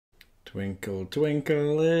Twinkle,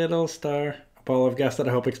 twinkle, little star. A ball of gas that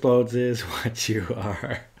I hope explodes is what you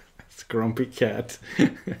are. It's Grumpy Cat.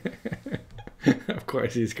 Of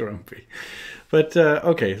course he's grumpy. But,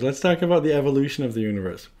 okay, let's talk about the evolution of the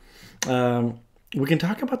universe. We can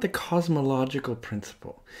talk about the cosmological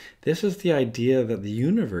principle. This is the idea that the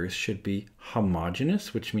universe should be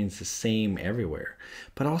homogeneous, which means the same everywhere,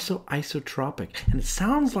 but also isotropic. And it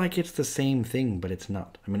sounds like it's the same thing, but it's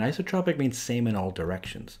not. I mean, isotropic means same in all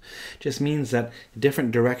directions. It just means that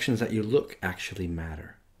different directions that you look actually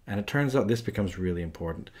matter. And it turns out this becomes really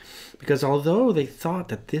important. Because although they thought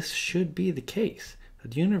that this should be the case,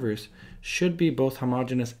 that the universe should be both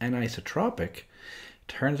homogeneous and isotropic,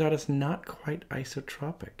 turns out it's not quite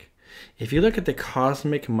isotropic. If you look at the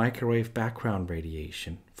cosmic microwave background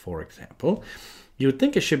radiation, for example, you would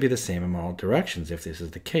think it should be the same in all directions if this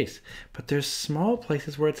is the case. But there's small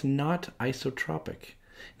places where it's not isotropic.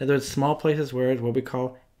 In other words, small places where it's what we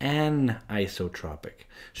call anisotropic.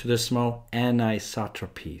 So there's small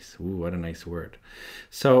anisotropies. Ooh, what a nice word.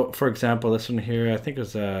 So, for example, this one here, I think it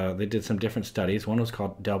was, they did some different studies. One was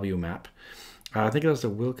called WMAP. I think it was the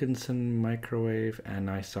Wilkinson Microwave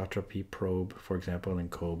Anisotropy Probe, for example, in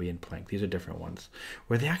Kobe and Planck. These are different ones,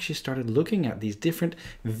 where they actually started looking at these different,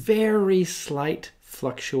 very slight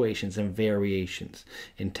fluctuations and variations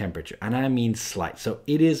in temperature. And I mean slight. So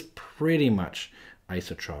it is pretty much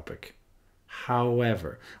isotropic.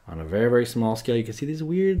 However, on a very, very small scale, you can see these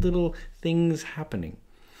weird little things happening.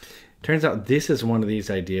 Turns out this is one of these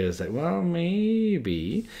ideas that, well,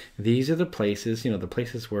 maybe these are the places, the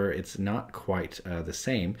places where it's not quite the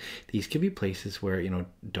same. These could be places where,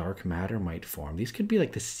 dark matter might form. These could be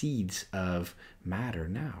like the seeds of matter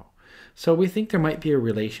now. So we think there might be a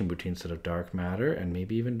relation between sort of dark matter and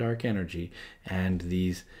maybe even dark energy and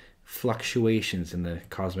these fluctuations in the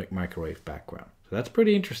cosmic microwave background. So that's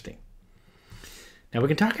pretty interesting. Now we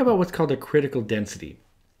can talk about what's called a critical density.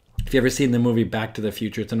 If you've ever seen the movie Back to the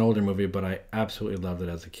Future, it's an older movie, but I absolutely loved it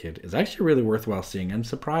as a kid. It's actually really worthwhile seeing. I'm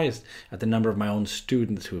surprised at the number of my own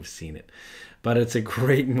students who have seen it. But it's a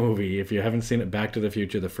great movie. If you haven't seen it, Back to the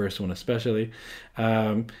Future, the first one especially.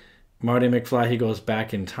 Marty McFly, he goes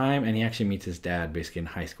back in time and he actually meets his dad basically in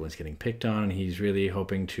high school. He's getting picked on and he's really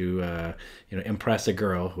hoping to impress a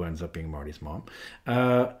girl who ends up being Marty's mom.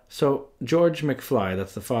 So George McFly,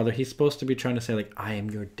 that's the father, he's supposed to be trying to say like, I am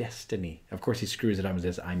your destiny. Of course he screws it up and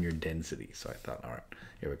says, I'm your density. So I thought, all right,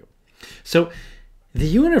 here we go. So the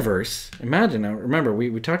universe, imagine, now remember,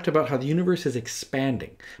 we talked about how the universe is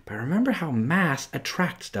expanding. But remember how mass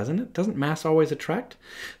attracts, doesn't it? Doesn't mass always attract?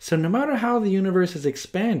 So no matter how the universe is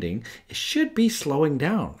expanding, it should be slowing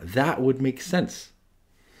down. That would make sense.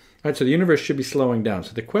 All right, so the universe should be slowing down.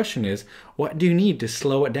 So the question is, what do you need to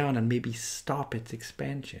slow it down and maybe stop its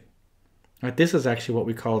expansion? All right, this is actually what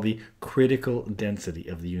we call the critical density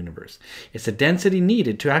of the universe. It's the density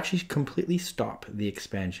needed to actually completely stop the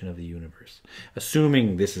expansion of the universe,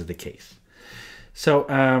 assuming this is the case. So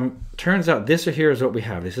turns out this here is what we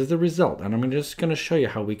have. This is the result, and I'm just going to show you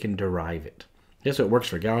how we can derive it. Yes, so it works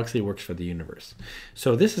for a galaxy, it works for the universe.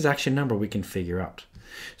 So this is actually a number we can figure out.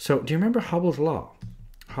 So do you remember Hubble's law?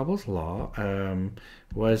 Hubble's law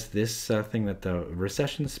was this thing that the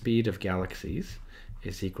recession speed of galaxies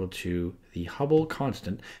is equal to the Hubble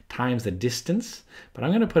constant times the distance, but I'm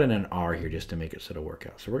going to put in an r here just to make it sort of work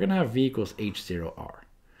out. So we're going to have v equals h0r.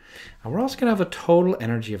 And we're also going to have a total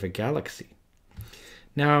energy of a galaxy.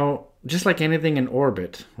 Now, just like anything in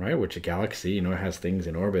orbit, right, which a galaxy, has things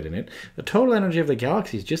in orbit in it, the total energy of the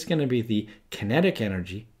galaxy is just going to be the kinetic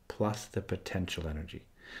energy plus the potential energy.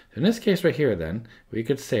 So in this case right here, then, we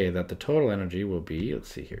could say that the total energy will be, let's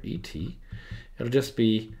see here, ET. It'll just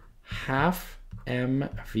be half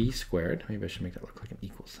mv squared. Maybe I should make that look like an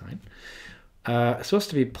equal sign. It's supposed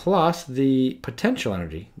to be plus the potential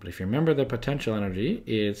energy. But if you remember, the potential energy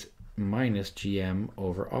is minus gm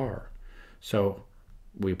over r. So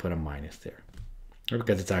we put a minus there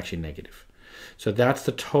because it's actually negative. So that's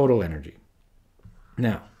the total energy.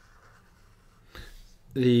 Now,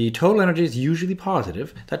 the total energy is usually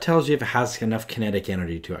positive. That tells you if it has enough kinetic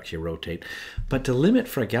energy to actually rotate. But the limit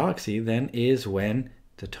for a galaxy then is when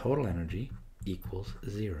the total energy equals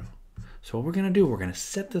 0. So what we're going to do, we're going to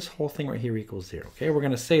set this whole thing right here equals 0. Okay, we're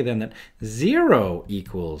going to say then that 0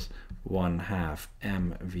 equals 1/2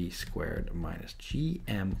 mv squared minus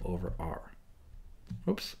gm over r.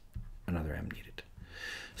 Oops, another m needed.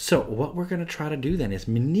 So what we're going to try to do then is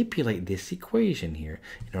manipulate this equation here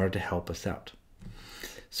in order to help us out.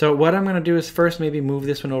 So what I'm going to do is first maybe move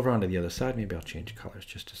this one over onto the other side. Maybe I'll change colors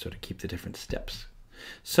just to sort of keep the different steps.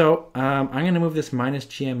 So I'm going to move this minus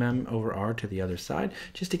GMM over R to the other side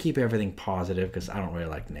just to keep everything positive because I don't really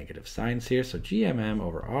like negative signs here. So GMM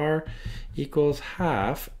over R equals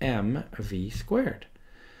half MV squared.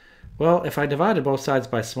 Well, if I divided both sides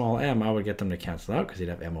by small m, I would get them to cancel out because you'd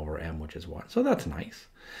have m over m, which is 1. So that's nice.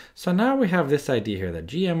 So now we have this idea here that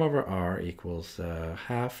gm over r equals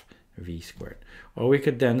half v squared. Or we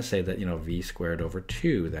could then say that, v squared over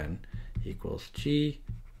 2 then equals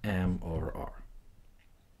gm over r.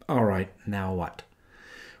 All right, now what?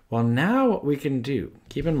 Well, now what we can do,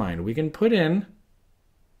 keep in mind, we can put in,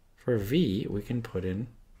 for v, we can put in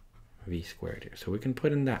v squared here. So we can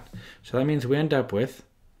put in that. So that means we end up with,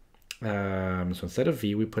 so instead of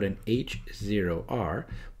v, we put in h0r,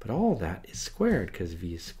 but all that is squared because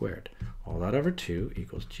v is squared. All that over 2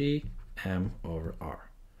 equals gm over r.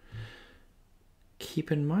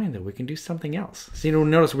 Keep in mind that we can do something else. So,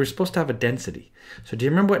 notice we're supposed to have a density. So do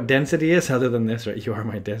you remember what density is other than this, right? You are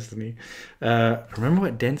my destiny. Remember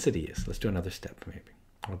what density is. Let's do another step, maybe.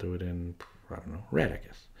 I'll do it in, I don't know, red, I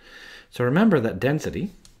guess. So remember that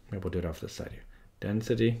density, maybe we'll do it off this side here.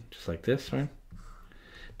 Density, just like this, right?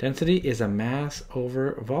 Density is a mass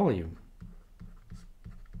over volume,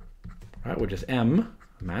 right? Which is m,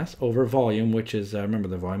 mass over volume, which is, remember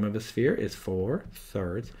the volume of a sphere is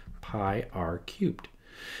 4/3 pi r cubed.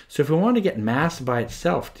 So if we want to get mass by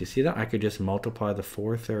itself, do you see that? I could just multiply the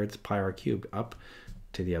 4/3 pi r cubed up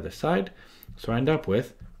to the other side. So I end up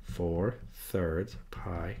with 4/3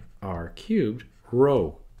 pi r cubed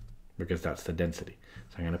rho, because that's the density.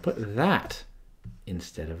 So I'm going to put that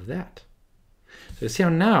instead of that. So you see how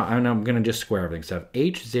now I'm going to just square everything. So I have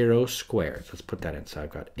h0 squared. Let's put that in. So I've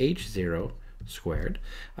got h0 squared.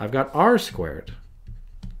 I've got r squared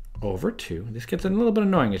over 2. This gets a little bit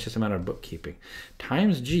annoying. It's just a matter of bookkeeping.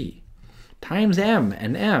 Times g times m.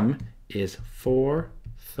 And m is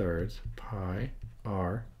 4/3 pi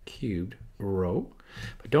r cubed rho.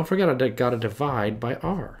 But don't forget I got to divide by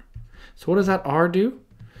r. So what does that r do?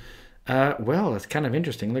 Well, it's kind of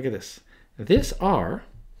interesting. Look at this. This r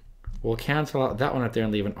will cancel out that one up there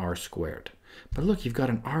and leave an r squared. But look, you've got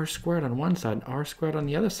an r squared on one side and r squared on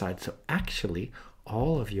the other side. So actually,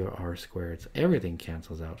 all of your r squareds, everything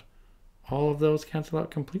cancels out. All of those cancel out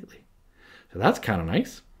completely. So that's kind of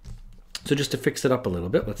nice. So just to fix it up a little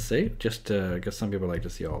bit, let's say, just because some people like to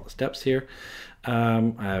see all the steps here. I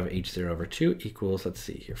have h0 over 2 equals, let's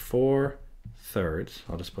see here, 4/3.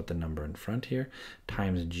 I'll just put the number in front here.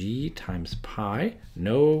 Times g times pi,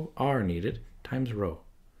 no r needed, times rho.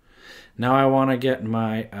 Now I want to get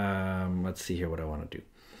my, let's see here what I want to do.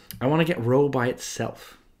 I want to get rho by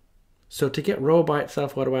itself. So to get rho by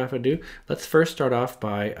itself, what do I have to do? Let's first start off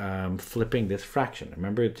by flipping this fraction.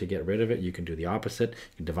 Remember, to get rid of it, you can do the opposite.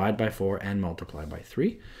 You can divide by 4 and multiply by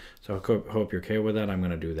 3. So I hope you're okay with that. I'm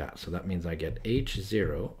going to do that. So that means I get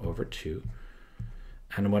h0 over 2.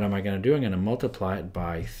 And what am I going to do? I'm going to multiply it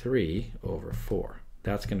by 3 over 4.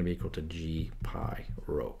 That's going to be equal to g pi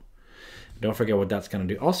rho. Don't forget what that's going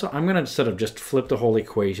to do. Also, I'm going to sort of just flip the whole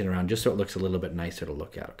equation around just so it looks a little bit nicer to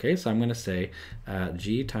look at. Okay, so I'm going to say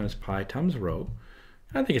g times pi times rho.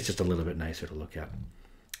 I think it's just a little bit nicer to look at.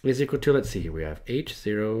 Is equal to, let's see here, we have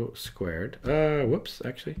h0 squared. Whoops,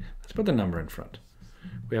 actually, let's put the number in front.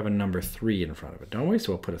 We have a number 3 in front of it, don't we?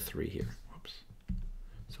 So we'll put a 3 here. Whoops.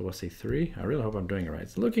 So we'll say 3. I really hope I'm doing it right.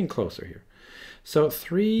 It's looking closer here. So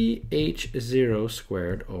 3h0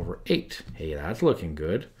 squared over 8. Hey, that's looking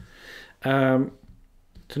good. So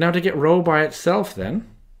now to get rho by itself then,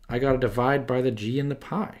 I got to divide by the g and the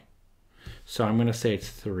pi. So I'm going to say it's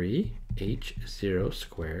 3h0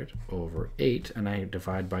 squared over 8, and I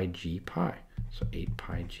divide by g pi. So 8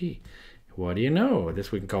 pi g. What do you know?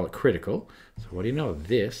 This we can call it critical. So what do you know?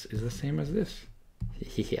 This is the same as this.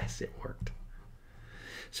 Yes, it worked.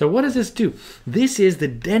 So what does this do? This is the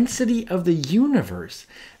density of the universe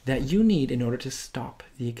that you need in order to stop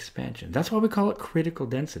the expansion. That's why we call it critical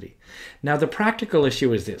density. Now, the practical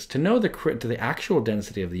issue is this. To know the actual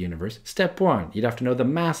density of the universe, step 1, you'd have to know the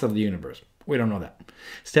mass of the universe. We don't know that.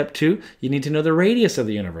 Step 2, you need to know the radius of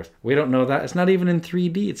the universe. We don't know that. It's not even in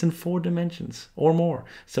 3D. It's in 4 dimensions or more.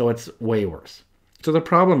 So it's way worse. So the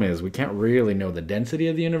problem is we can't really know the density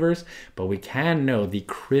of the universe, but we can know the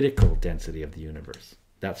critical density of the universe.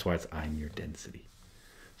 That's why it's I'm your density.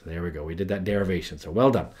 So there we go. We did that derivation. So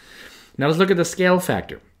well done. Now let's look at the scale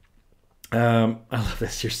factor. I love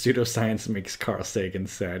this. Your pseudoscience makes Carl Sagan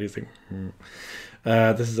sad. He's like,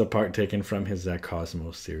 this is a part taken from his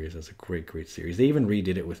Cosmos series. That's a great, great series. They even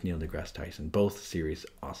redid it with Neil deGrasse Tyson. Both series,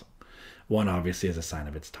 awesome. One obviously is a sign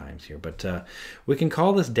of its times here. But we can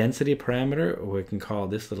call this density parameter, or we can call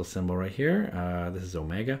this little symbol right here. This is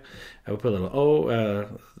omega. I will put a little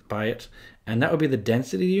O by it. And that would be the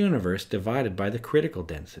density of the universe divided by the critical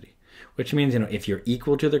density, which means, if you're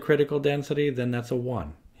equal to the critical density, then that's a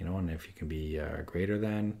 1. And if you can be greater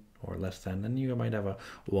than or less than, then you might have a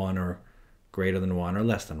 1 or greater than 1 or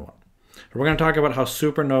less than 1. We're going to talk about how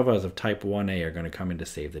supernovas of type 1a are going to come in to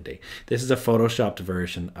save the day. This is a photoshopped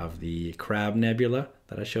version of the Crab Nebula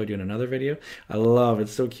that I showed you in another video. I love it.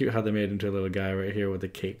 It's so cute how they made it into a little guy right here with a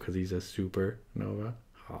cape because he's a supernova.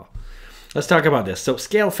 Oh. Let's talk about this. So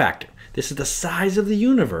scale factor. This is the size of the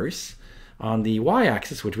universe on the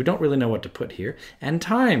y-axis, which we don't really know what to put here, and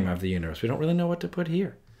time of the universe. We don't really know what to put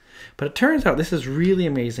here. But it turns out this is really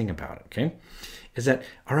amazing about it, okay? Is that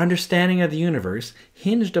our understanding of the universe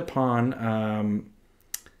hinged upon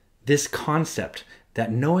this concept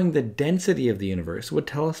that knowing the density of the universe would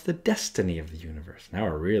tell us the destiny of the universe. Now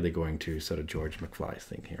we're really going to sort of George McFly's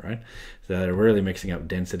thing here, right? So that we're really mixing up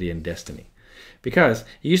density and destiny. Because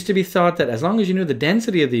it used to be thought that as long as you knew the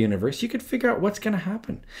density of the universe, you could figure out what's going to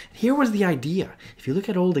happen. Here was the idea. If you look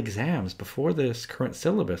at old exams before this current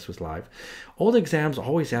syllabus was live, old exams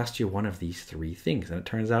always asked you one of these 3 things. And it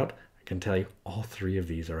turns out, I can tell you, all 3 of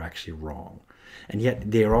these are actually wrong. And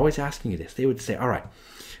yet they are always asking you this. They would say, all right,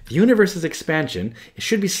 the universe's expansion, it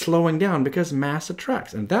should be slowing down because mass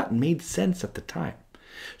attracts. And that made sense at the time.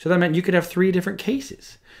 So that meant you could have 3 different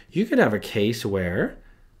cases. You could have a case where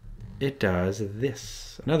it does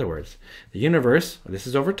this. In other words, the universe, this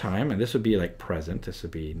is over time, and this would be like present, this would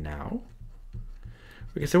be now.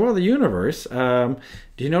 We can say, well, the universe, do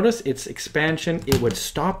you notice its expansion? It would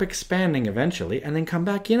stop expanding eventually and then come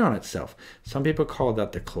back in on itself. Some people call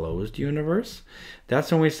that the closed universe.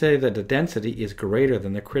 That's when we say that the density is greater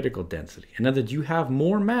than the critical density. In other words, you have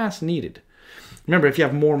more mass needed. Remember, if you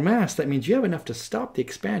have more mass, that means you have enough to stop the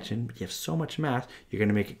expansion, but you have so much mass, you're going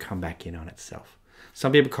to make it come back in on itself.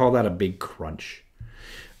 Some people call that a big crunch.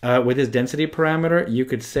 With this density parameter, you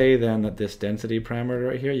could say then that this density parameter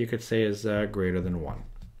right here, you could say is greater than 1,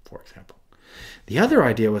 for example. The other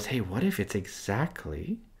idea was, hey, what if it's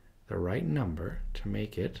exactly the right number to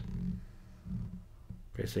make it,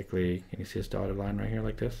 basically, can you see this dotted line right here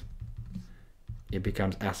like this? It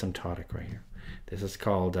becomes asymptotic right here. This is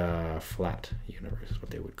called flat universe, is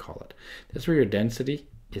what they would call it. This is where your density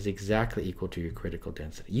is exactly equal to your critical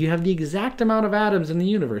density. You have the exact amount of atoms in the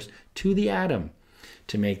universe to the atom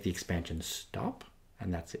to make the expansion stop,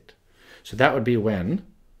 and that's it. So that would be when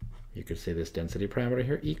you could say this density parameter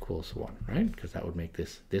here equals 1, right? Because that would make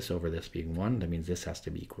this over this being 1. That means this has to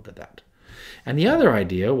be equal to that. And the other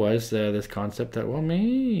idea was this concept that, well,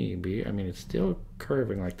 maybe, it's still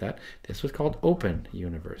curving like that. This was called open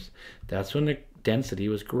universe. That's when the density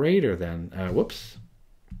was greater than,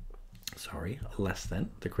 less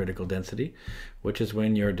than the critical density, which is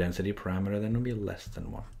when your density parameter then will be less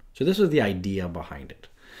than 1. So this was the idea behind it.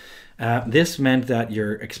 This meant that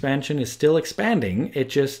your expansion is still expanding, it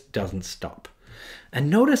just doesn't stop. And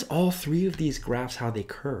notice all 3 of these graphs, how they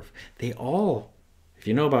curve. They all, if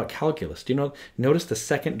you know about calculus, notice the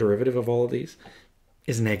second derivative of all of these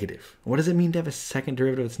is negative. What does it mean to have a second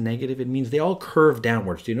derivative that's negative? It means they all curve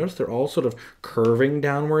downwards. Do you notice they're all sort of curving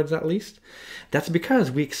downwards at least? That's because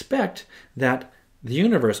we expect that the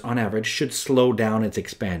universe, on average, should slow down its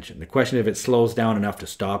expansion. The question is if it slows down enough to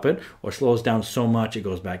stop it, or slows down so much it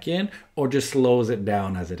goes back in, or just slows it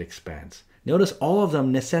down as it expands. Notice all of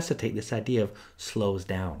them necessitate this idea of slows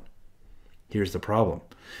down. Here's the problem.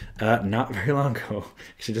 Not very long ago,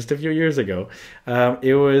 actually just a few years ago,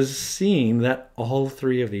 it was seen that all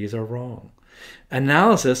 3 of these are wrong.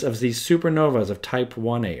 Analysis of these supernovas of type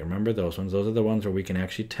 1a, remember those ones? Those are the ones where we can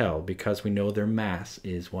actually tell because we know their mass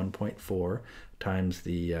is 1.4 times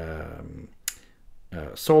the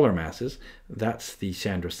solar masses. That's the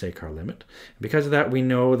Chandrasekhar limit. Because of that, we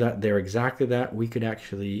know that they're exactly that. We could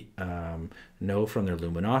actually know from their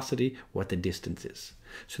luminosity what the distance is.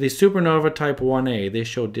 So these supernova type 1a, they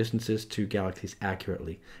show distances to galaxies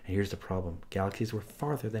accurately. And here's the problem. Galaxies were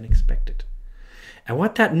farther than expected. And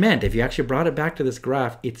what that meant, if you actually brought it back to this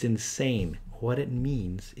graph, it's insane. What it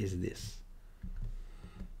means is this.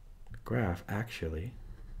 The graph actually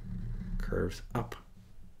curves up.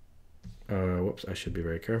 Whoops, I should be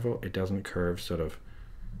very careful. It doesn't curve sort of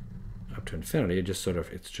up to infinity. It just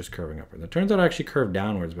it's just curving upward. It turns out it actually curved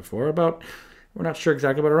downwards before about, we're not sure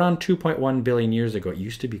exactly, but around 2.1 billion years ago, it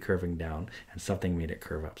used to be curving down and something made it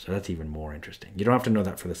curve up. So that's even more interesting. You don't have to know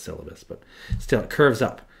that for the syllabus, but still it curves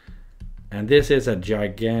up. And this is a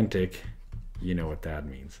gigantic, you know what that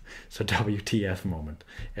means. So WTF moment.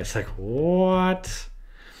 It's like, what?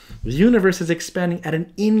 The universe is expanding at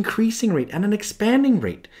an increasing rate and an expanding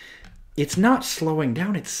rate. It's not slowing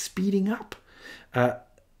down, it's speeding up.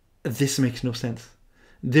 This makes no sense.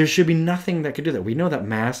 there should be nothing that could do that. We know that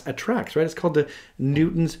mass attracts, right? It's called the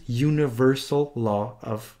Newton's universal law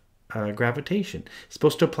of gravitation. It's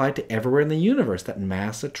supposed to apply to everywhere in the universe, that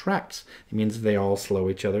mass attracts. It means they all slow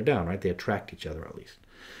each other down, right? They attract each other at least.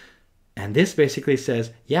 And this basically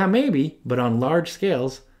says, yeah, maybe, but on large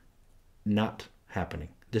scales, not happening.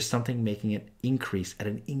 There's something making it increase at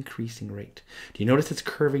an increasing rate. Do you notice it's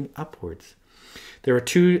curving upwards? There are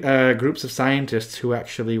two groups of scientists who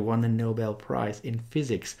actually won the Nobel Prize in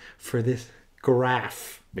physics for this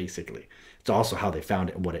graph, basically. It's also how they found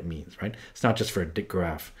it and what it means, right? It's not just for a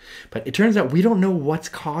graph. But it turns out we don't know what's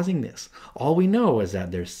causing this. All we know is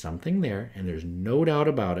that there's something there, and there's no doubt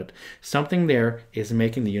about it. Something there is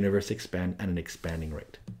making the universe expand at an expanding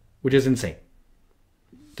rate, which is insane.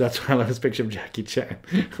 That's why I love this picture of Jackie Chan.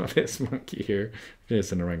 Oh, this monkey here.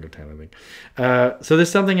 It's an orangutan, I think. So there's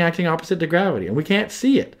something acting opposite to gravity, and we can't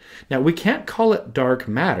see it. Now, we can't call it dark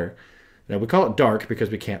matter. Now, we call it dark because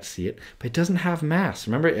we can't see it, but it doesn't have mass.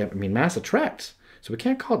 Remember, I mean, mass attracts. So we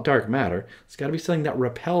can't call it dark matter. It's got to be something that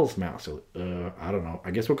repels mass. So, I don't know.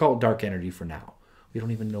 I guess we'll call it dark energy for now. We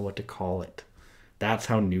don't even know what to call it. That's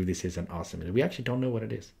how new this is and awesome it is. We actually don't know what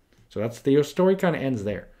it is. So that's the story kind of ends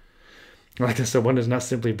there. Like this, so one does not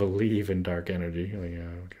simply believe in dark energy. Like, yeah,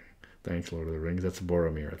 okay. Thanks, Lord of the Rings. That's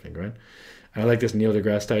Boromir, I think, right? And I like this Neil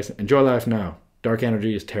deGrasse Tyson. Enjoy life now. Dark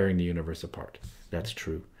energy is tearing the universe apart. That's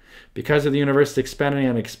true. Because of the universe expanding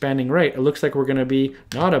at an expanding rate, it looks like we're going to be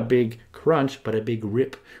not a big crunch, but a big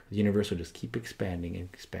rip. The universe will just keep expanding and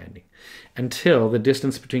expanding until the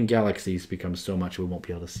distance between galaxies becomes so much we won't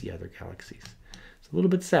be able to see other galaxies. It's a little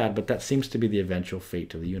bit sad, but that seems to be the eventual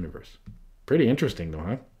fate of the universe. Pretty interesting, though,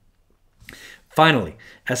 huh? Finally,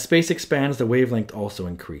 as space expands, the wavelength also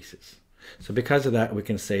increases. So because of that, we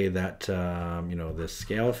can say that the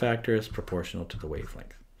scale factor is proportional to the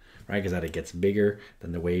wavelength, right? Because as it gets bigger,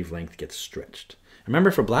 then the wavelength gets stretched.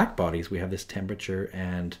 Remember, for black bodies, we have this temperature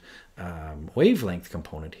and wavelength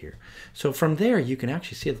component here. So from there, you can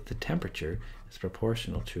actually see that the temperature is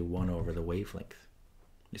proportional to 1 over the wavelength.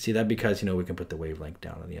 You see that because, we can put the wavelength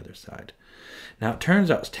down on the other side. Now, it turns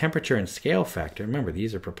out temperature and scale factor, remember,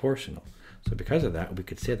 these are proportional. So because of that, we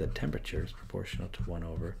could say that temperature is proportional to 1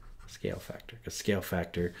 over scale factor, because scale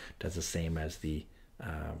factor does the same as the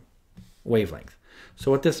wavelength. So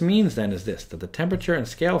what this means then is this, that the temperature and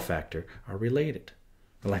scale factor are related.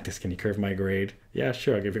 I like this. Can you curve my grade? Yeah,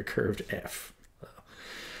 sure. I'll give you a curved F.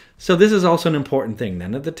 So this is also an important thing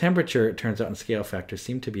then, that the temperature, it turns out, and scale factor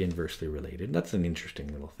seem to be inversely related. That's an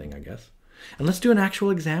interesting little thing, I guess. And let's do an actual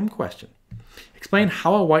exam question. Explain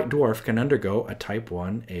how a white dwarf can undergo a type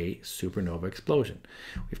 1a supernova explosion.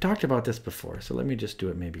 We've talked about this before, so let me just do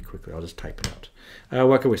it maybe quickly. I'll just type it out.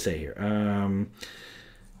 What can we say here?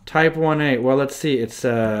 Type 1a, well, let's see. It's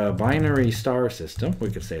a binary star system.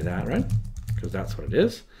 We could say that, right? Because that's what it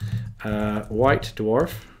is. White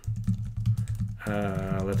dwarf,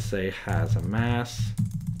 let's say, has a mass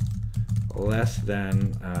less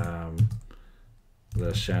than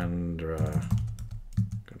the Chandra.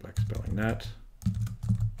 Good luck spelling that.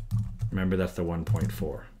 Remember, that's the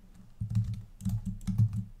 1.4.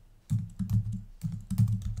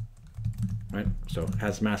 Right? So it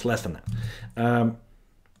has mass less than that.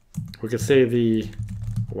 We could say the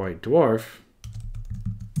white dwarf,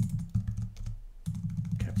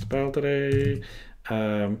 can't spell today,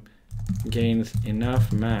 gains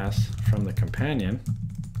enough mass from the companion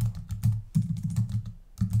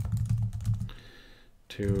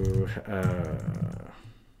to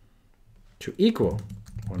equal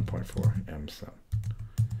 1.4 m sum.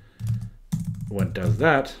 When it does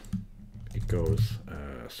that, it goes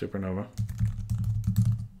supernova,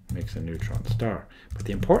 makes a neutron star. But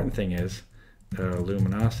the important thing is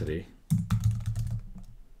luminosity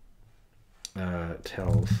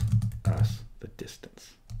tells us the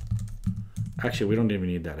distance. Actually, we don't even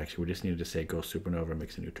need that. Actually, we just needed to say go supernova,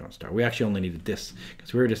 makes a neutron star. We actually only needed this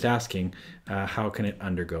because we were just asking how can it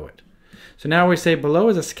undergo it. So now we say below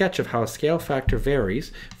is a sketch of how a scale factor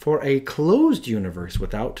varies for a closed universe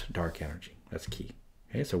without dark energy. That's key.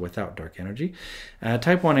 Okay, so without dark energy.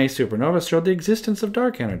 Type 1a supernova showed the existence of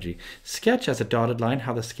dark energy. Sketch as a dotted line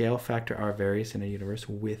how the scale factor R varies in a universe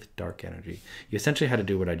with dark energy. You essentially had to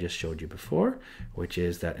do what I just showed you before, which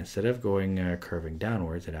is that instead of going curving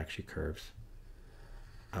downwards, it actually curves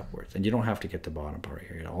upwards. And you don't have to get the bottom part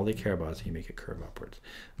here. All they care about is you make it curve upwards.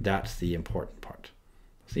 That's the important part.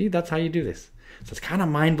 See, that's how you do this. So it's kind of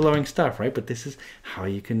mind-blowing stuff, right? But this is how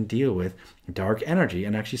you can deal with dark energy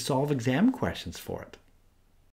and actually solve exam questions for it.